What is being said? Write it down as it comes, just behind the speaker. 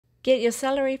Get your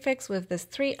celery fix with these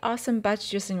 3 awesome batch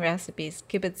juicing recipes.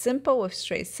 Keep it simple with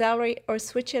straight celery or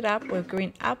switch it up with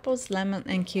green apples, lemon,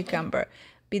 and cucumber.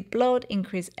 Beat bloat,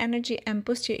 increase energy, and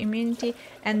boost your immunity.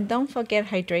 And don't forget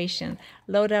hydration.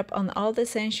 Load up on all the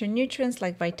essential nutrients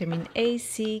like vitamin A,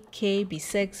 C, K,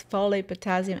 B6, folate,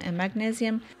 potassium, and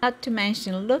magnesium. Not to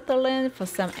mention luteolin for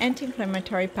some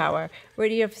anti-inflammatory power.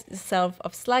 Rid yourself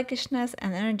of sluggishness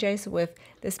and energize with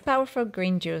this powerful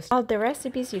green juice. All the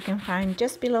recipes you can find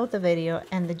just below the video,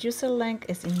 and the juicer link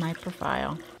is in my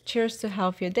profile. Cheers to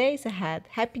healthier days ahead.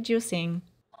 Happy juicing!